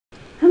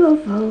Hello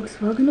folks,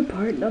 welcome to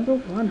part number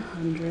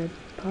 100.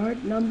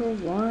 Part number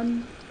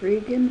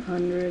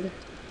 100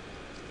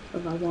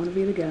 of I Wanna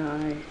Be the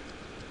Guy.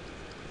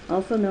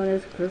 Also known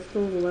as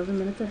Crystal's 11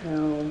 Minutes of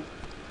Hell.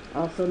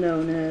 Also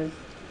known as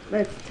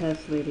Let's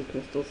Test Lady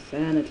Crystal's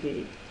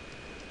Sanity.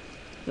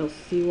 You'll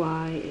see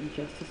why in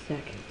just a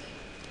second.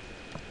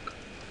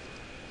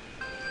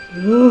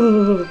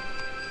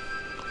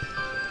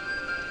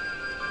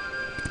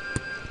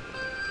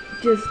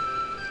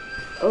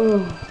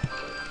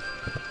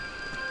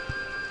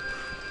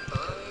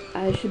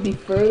 I should be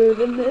further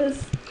than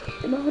this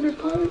in 100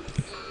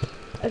 parts.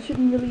 I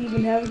shouldn't really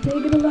even have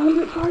taken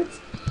 100 parts.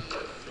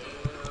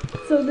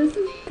 So this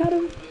is kind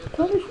of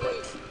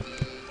punishment.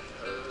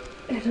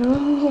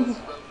 And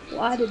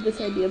why did this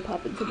idea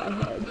pop into my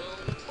head?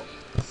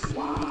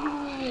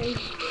 Why?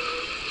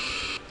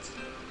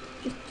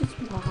 Just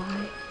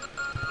why?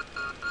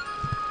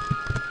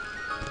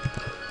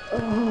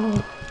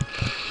 Oh.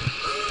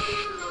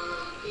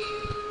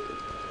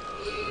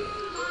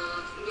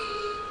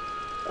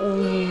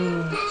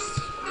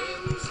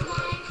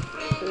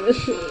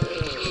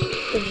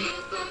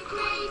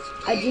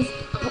 I just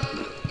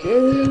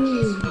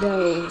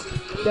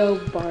no,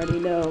 Barney,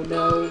 no.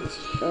 No.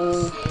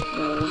 Oh,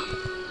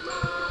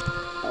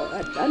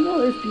 I know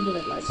there's people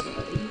that like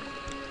Barney.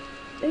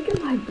 They can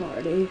like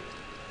Barney.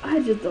 I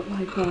just don't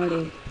like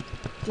Barney.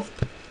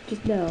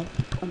 Just no.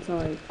 I'm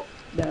sorry.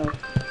 No.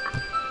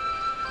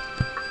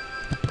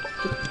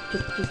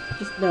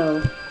 Just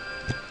no.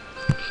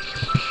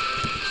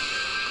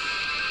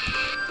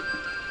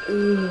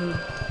 Ugh.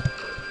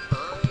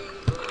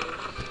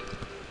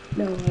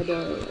 No, I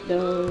don't.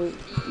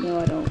 No,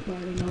 I don't,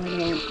 Barney. No, I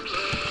don't.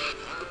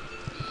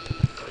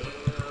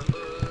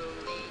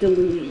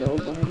 Delusional,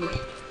 Barney.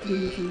 Just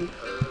delusional.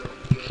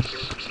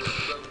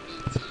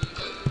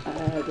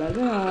 I'd rather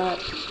not.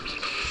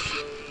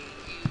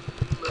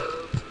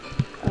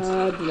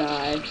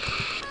 Die.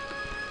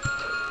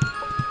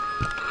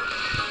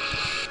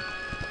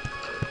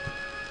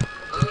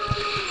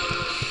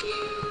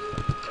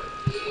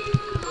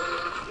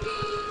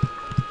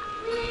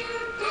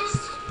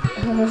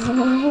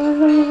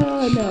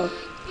 No.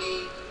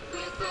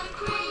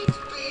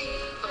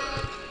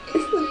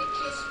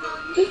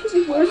 This would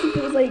be worse if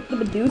it was like the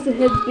Medusa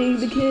heads being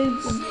the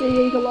kids and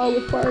singing along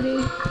with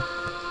Barney.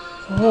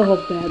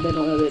 Oh man, they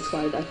don't know it's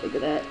fine. I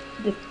figured that.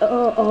 Just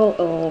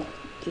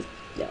just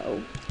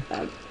no.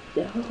 No.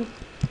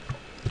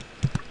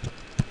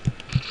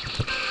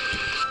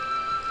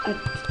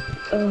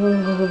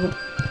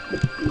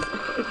 Medusa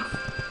heads.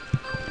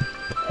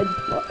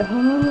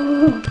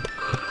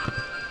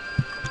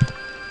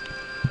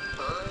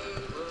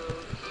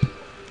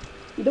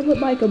 You know what,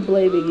 Mike? I'm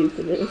blaming you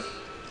for this.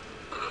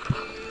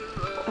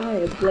 I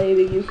am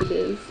blaming you for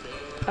this.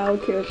 I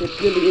don't care if it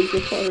really is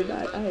your fault or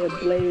not. I am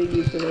blaming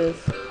you for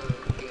this.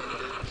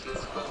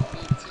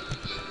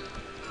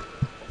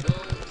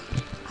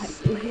 I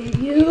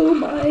blame you,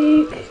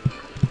 Mike.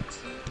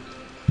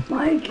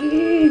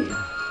 Mikey. It's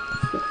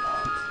your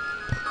fault.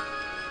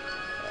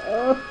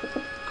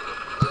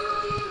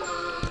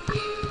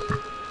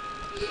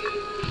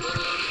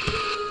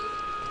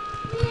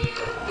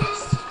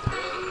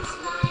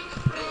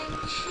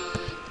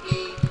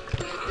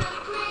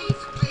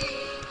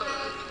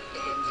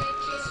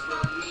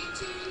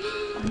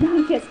 Now I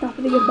can't stop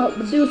thinking about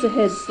Medusa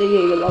heads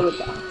singing along with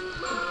that.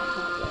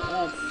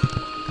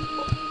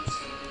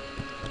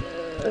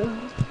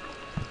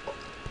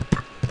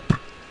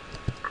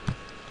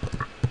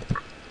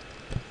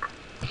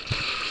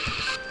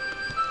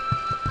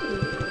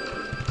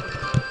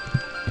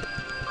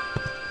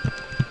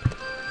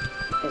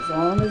 As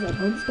long as I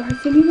don't start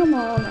singing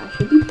along, I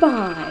should be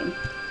fine.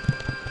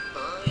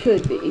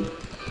 Should be.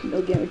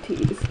 No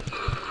guarantees.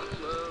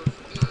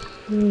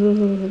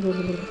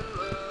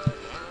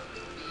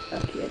 I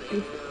can't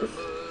do this.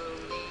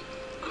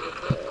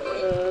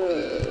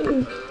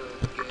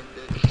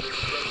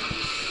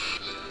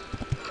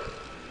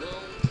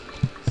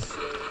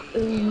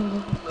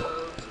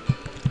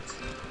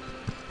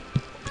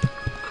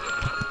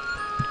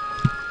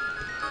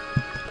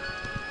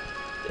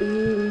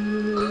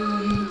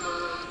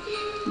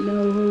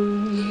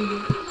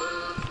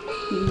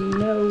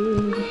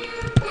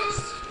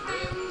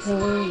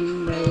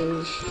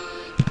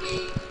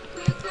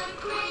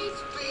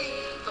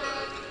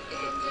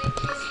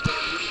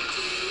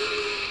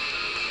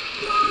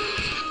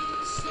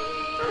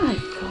 I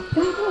fucked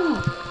that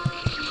up.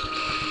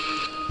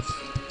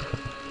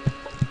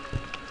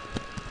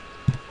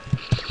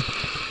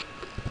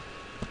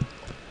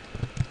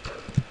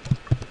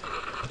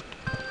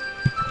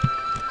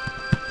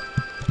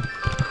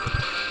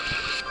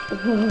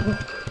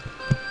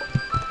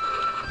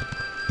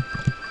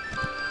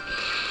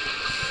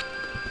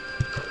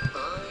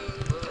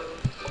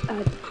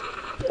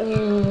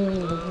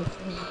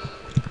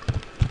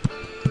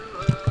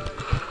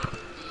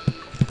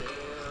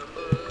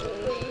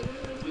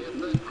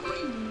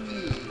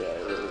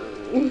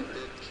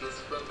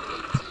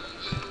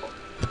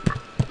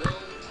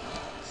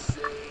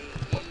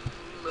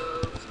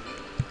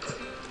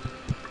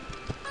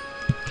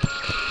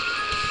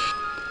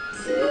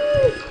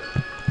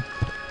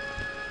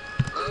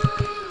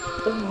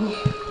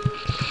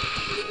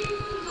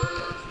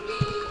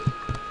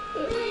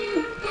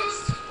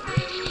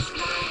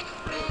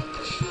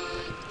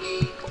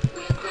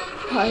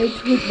 Try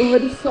to ignore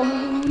the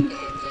song.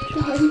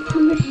 Try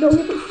to ignore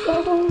the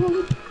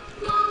song.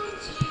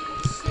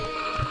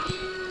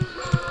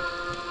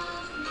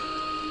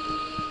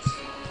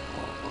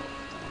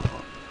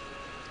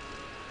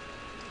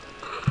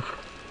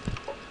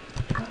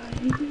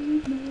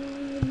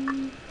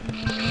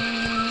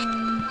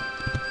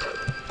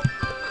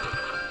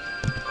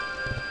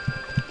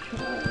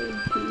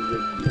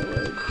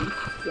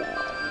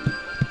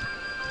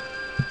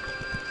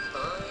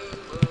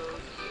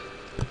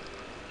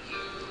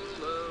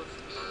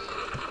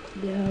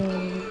 No.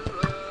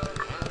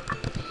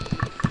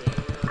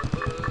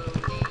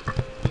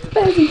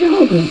 Fancy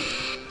jump!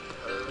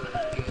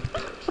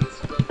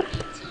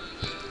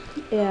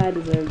 Yeah, I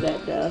deserve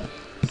that death.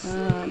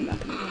 I'm not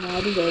gonna lie, I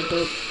deserve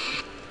it.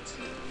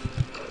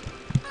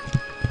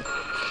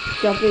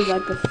 Jumping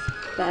like a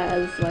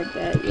spaz like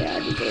that, yeah, I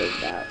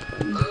deserve that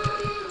one.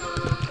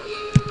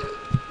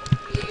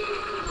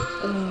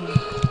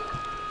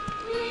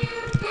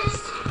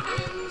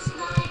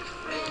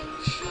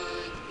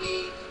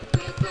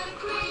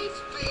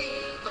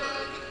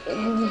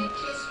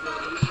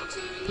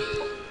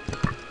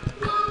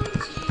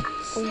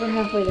 We're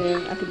halfway there.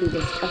 I can do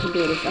this. I can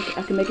do this.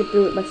 I can make it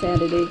through with my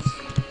sanity.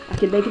 I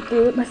can make it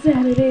through with my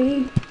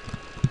sanity.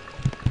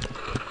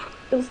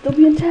 It'll still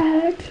be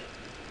intact.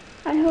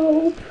 I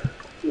hope.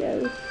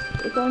 Yes.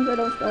 As long as I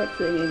don't start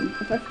singing.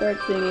 If I start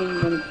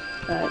singing, then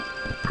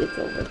it's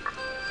over.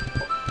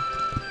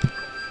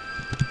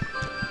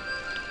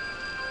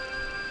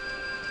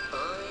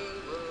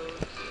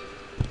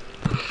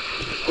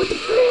 What the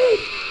frig?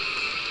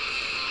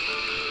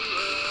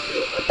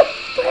 What the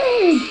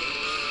frig?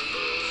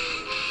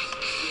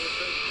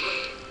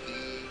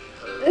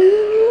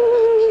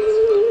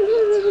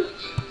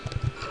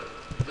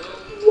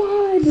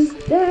 Why does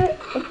that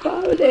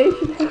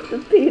abomination have to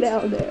be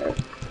down there?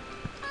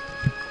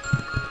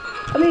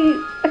 I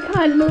mean, I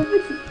kind of know if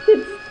it's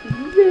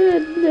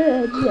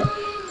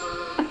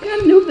I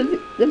kind of know if it's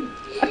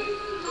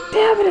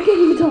damn it, I can't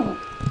even talk.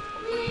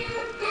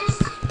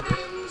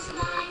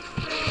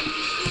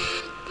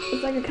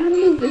 It's like I kind of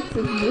know if it's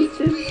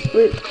existence,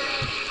 but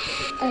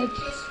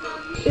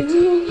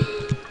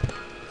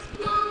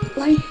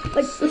like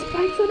the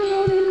spikes on her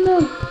own, I don't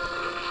know.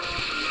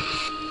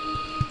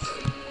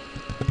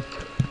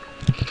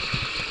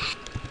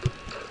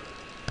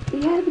 We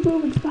had the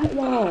moving spike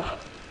wall.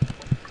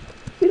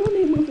 We don't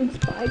need moving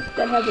spikes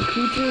that has a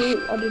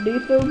creature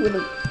underneath them with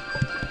a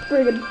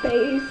friggin'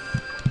 face.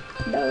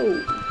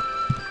 No.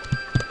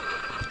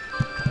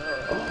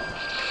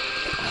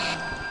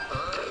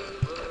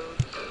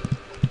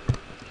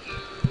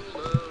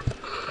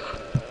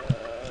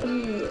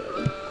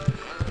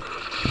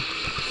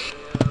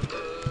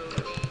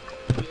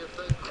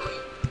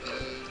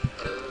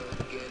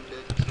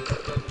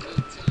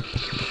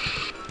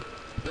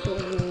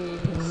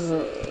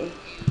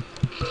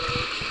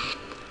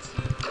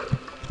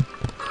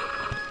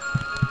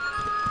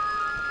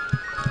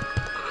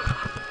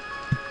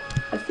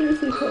 I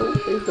seriously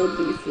hope there's no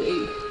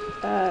desync.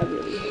 I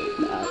really hope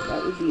not. That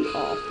would be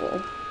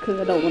awful. Because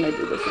I don't want to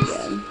do this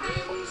again.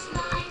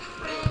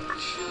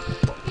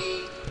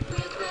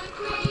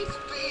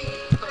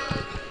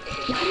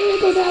 Why did I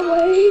go that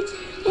way?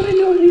 What I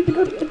know I need to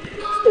go to...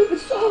 Stupid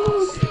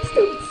song!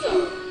 Stupid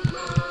song!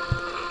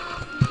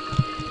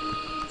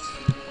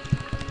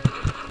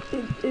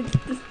 It's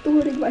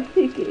distorting my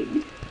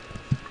thinking.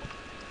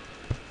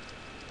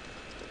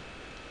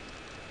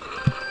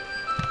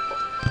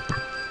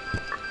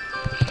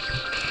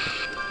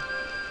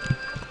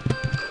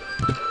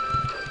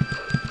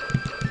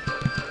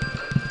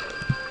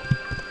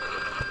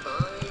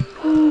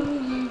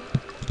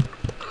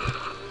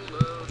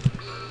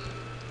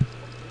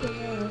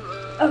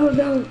 Oh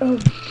no,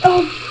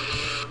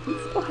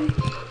 it's fine.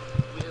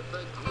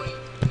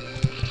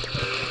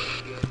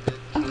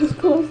 I was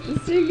close to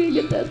singing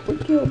and that's what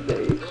killed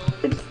me.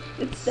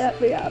 It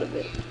snapped me out of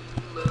it.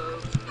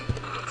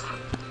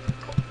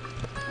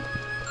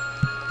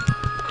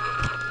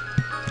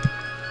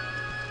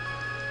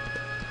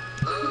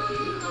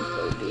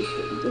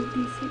 No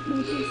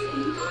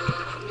desync.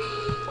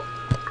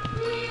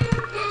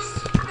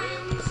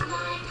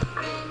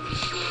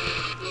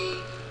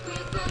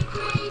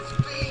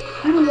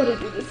 I don't want to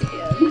do this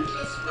again.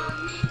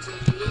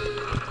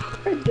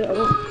 I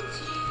don't.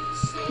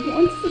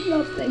 Once is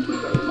enough, thank you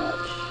very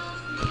much.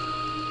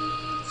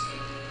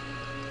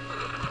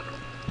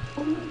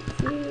 Once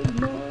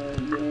is more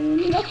than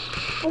enough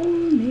for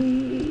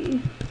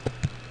me.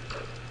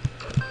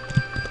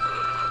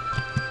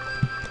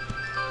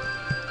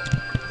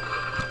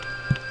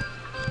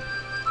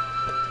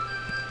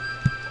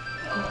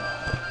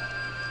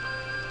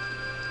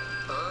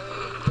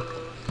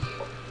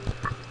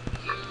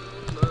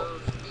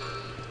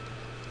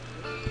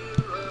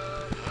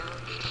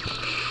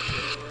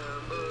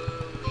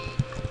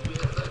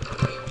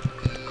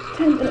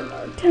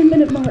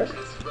 Ten-minute mark.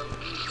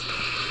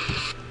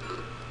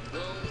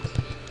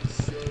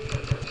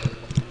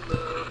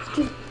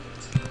 Just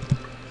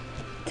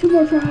 2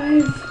 more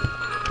tries.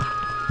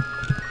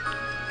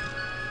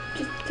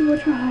 Just 2 more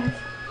tries.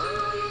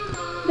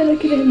 that I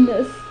could end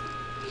this.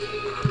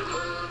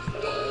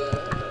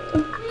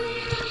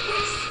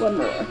 One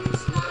more.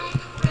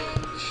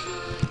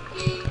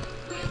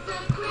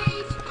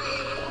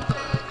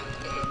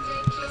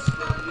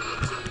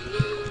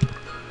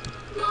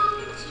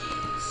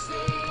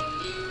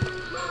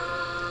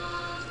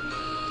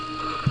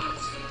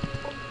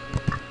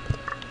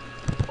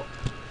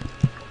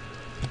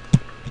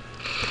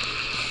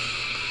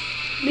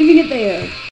 Leaving it there.